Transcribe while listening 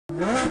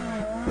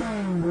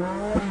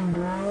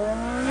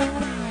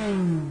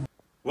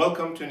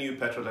Welcome to a new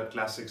Petrolhead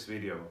Classics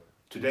video.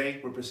 Today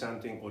we're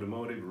presenting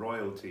automotive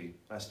royalty,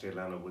 as Jay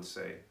Leno would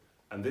say.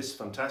 And this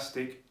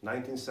fantastic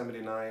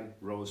 1979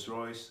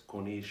 Rolls-Royce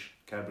Corniche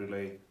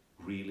Cabriolet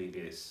really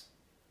is.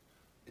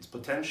 It's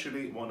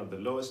potentially one of the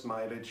lowest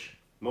mileage,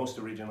 most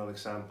original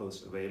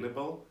examples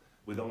available,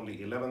 with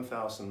only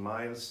 11,000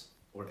 miles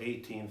or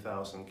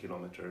 18,000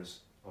 kilometers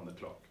on the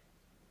clock.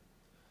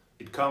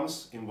 It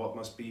comes in what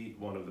must be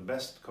one of the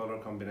best color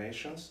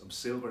combinations of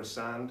silver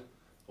sand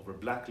over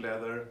black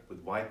leather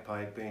with white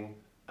piping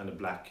and a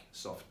black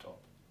soft top.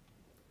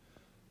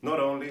 Not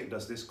only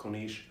does this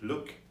Corniche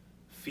look,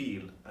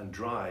 feel and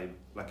drive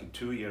like a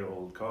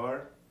 2-year-old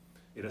car,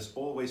 it has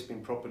always been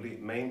properly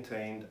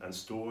maintained and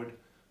stored,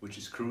 which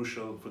is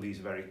crucial for these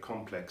very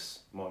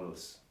complex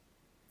models.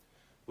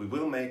 We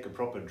will make a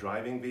proper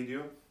driving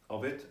video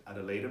of it at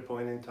a later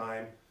point in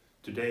time.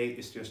 Today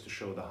is just to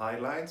show the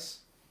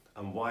highlights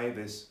and why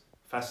this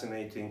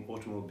fascinating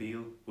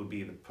automobile would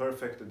be the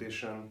perfect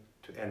addition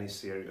to any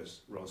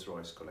serious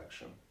Rolls-Royce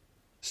collection.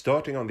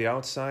 Starting on the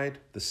outside,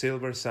 the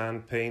silver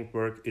sand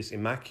paintwork is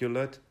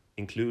immaculate,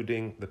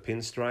 including the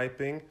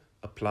pinstriping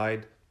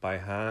applied by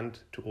hand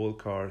to all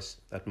cars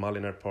at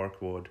Mulliner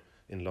Parkwood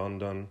in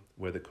London,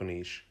 where the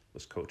Corniche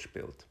was coach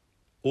built.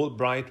 All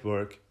bright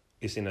work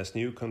is in as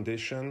new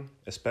condition,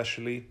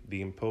 especially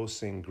the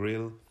imposing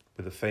grille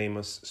with the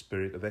famous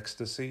Spirit of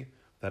Ecstasy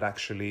that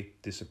actually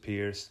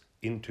disappears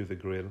into the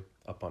grille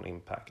upon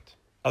impact.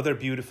 Other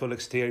beautiful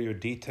exterior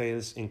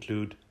details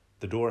include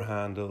the door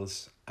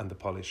handles and the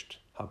polished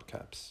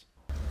hubcaps.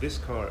 This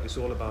car is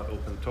all about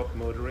open top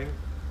motoring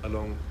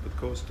along the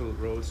coastal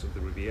roads of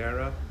the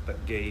Riviera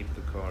that gave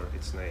the car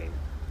its name.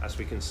 As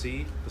we can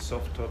see, the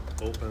soft top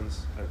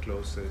opens and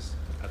closes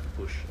at the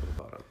push of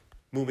a button.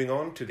 Moving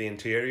on to the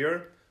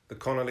interior, the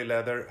Connolly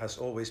leather has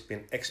always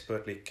been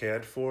expertly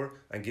cared for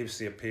and gives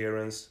the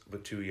appearance of a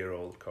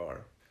 2-year-old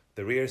car.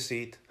 The rear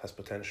seat has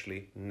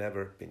potentially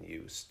never been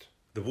used.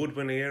 The wood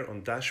veneer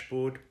on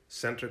dashboard,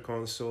 center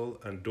console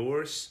and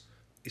doors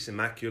is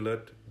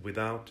immaculate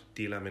without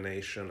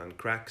delamination and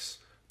cracks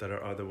that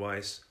are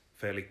otherwise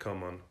fairly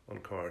common on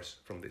cars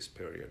from this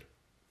period.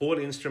 All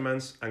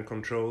instruments and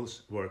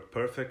controls work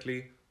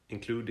perfectly,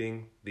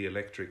 including the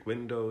electric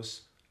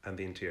windows and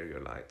the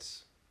interior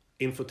lights.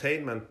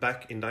 Infotainment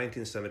back in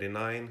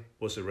 1979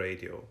 was a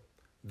radio.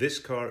 This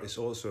car is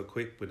also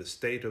equipped with a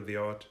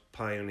state-of-the-art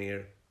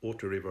Pioneer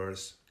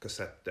auto-reverse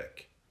cassette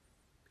deck.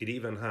 It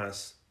even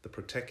has the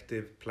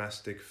protective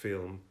plastic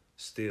film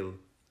still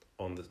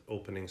on the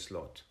opening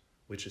slot,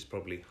 which is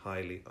probably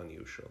highly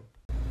unusual.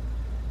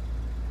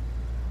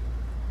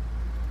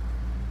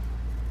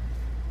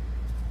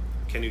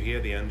 Can you hear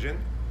the engine?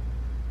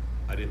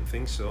 I didn't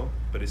think so,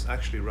 but it's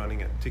actually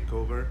running at tick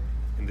over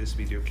in this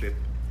video clip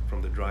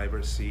from the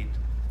driver's seat,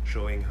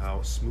 showing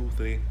how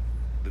smoothly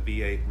the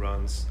V8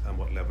 runs and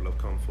what level of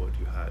comfort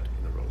you had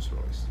in a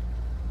Rolls-Royce.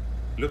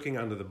 Looking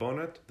under the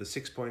bonnet, the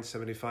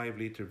 6.75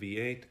 litre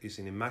V8 is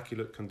in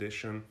immaculate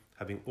condition,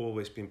 having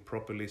always been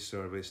properly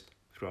serviced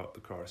throughout the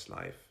car's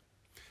life.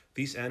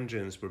 These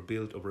engines were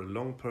built over a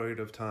long period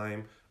of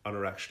time and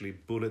are actually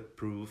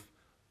bulletproof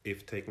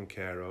if taken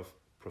care of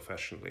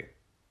professionally.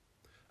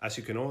 As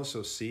you can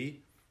also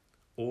see,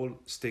 all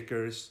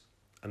stickers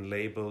and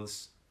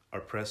labels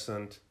are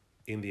present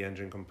in the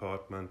engine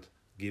compartment,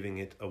 giving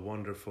it a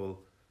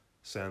wonderful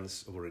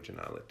sense of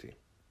originality.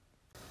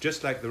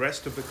 Just like the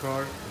rest of the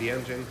car, the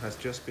engine has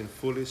just been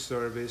fully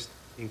serviced,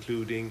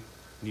 including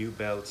new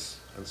belts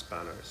and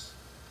spanners.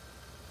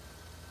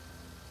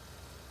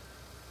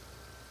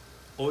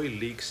 Oil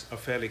leaks are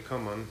fairly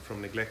common from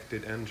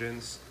neglected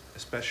engines,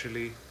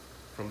 especially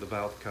from the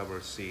valve cover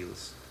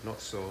seals,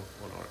 not so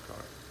on our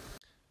car.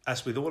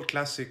 As with all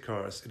classic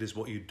cars, it is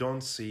what you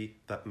don't see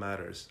that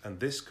matters, and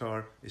this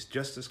car is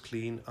just as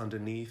clean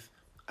underneath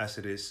as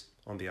it is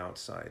on the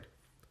outside.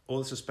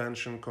 All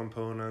suspension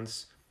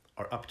components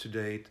are up to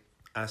date,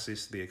 as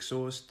is the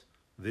exhaust.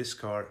 This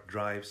car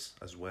drives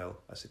as well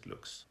as it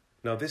looks.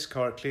 Now this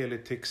car clearly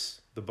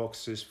ticks the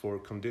boxes for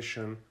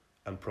condition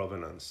and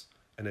provenance.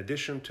 In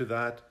addition to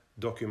that,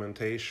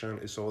 documentation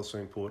is also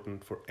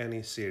important for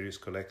any serious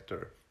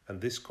collector,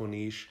 and this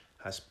Corniche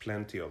has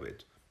plenty of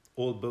it.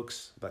 All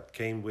books that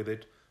came with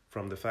it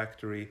from the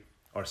factory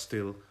are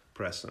still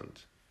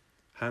present.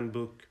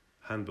 Handbook,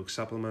 handbook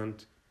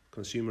supplement,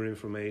 consumer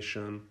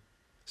information,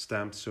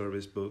 stamped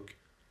service book,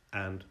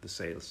 and the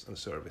sales and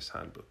service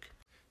handbook.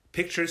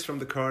 Pictures from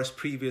the car's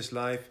previous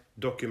life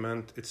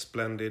document its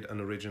splendid and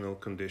original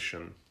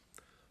condition.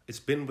 It's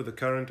been with the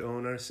current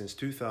owner since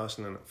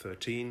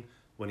 2013,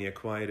 when he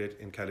acquired it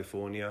in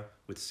California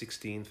with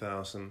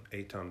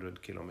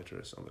 16,800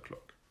 kilometers on the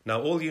clock. Now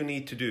all you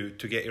need to do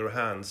to get your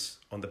hands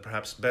on the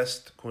perhaps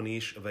best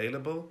Corniche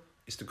available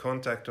is to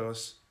contact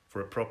us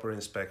for a proper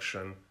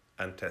inspection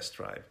and test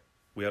drive.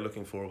 We are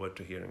looking forward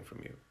to hearing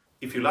from you.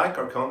 If you like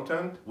our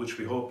content, which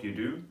we hope you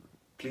do,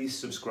 please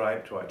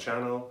subscribe to our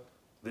channel.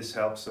 This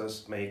helps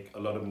us make a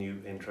lot of new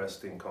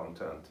interesting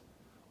content.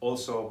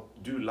 Also,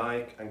 do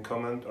like and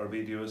comment our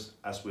videos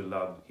as we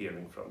love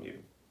hearing from you.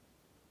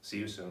 See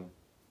you soon.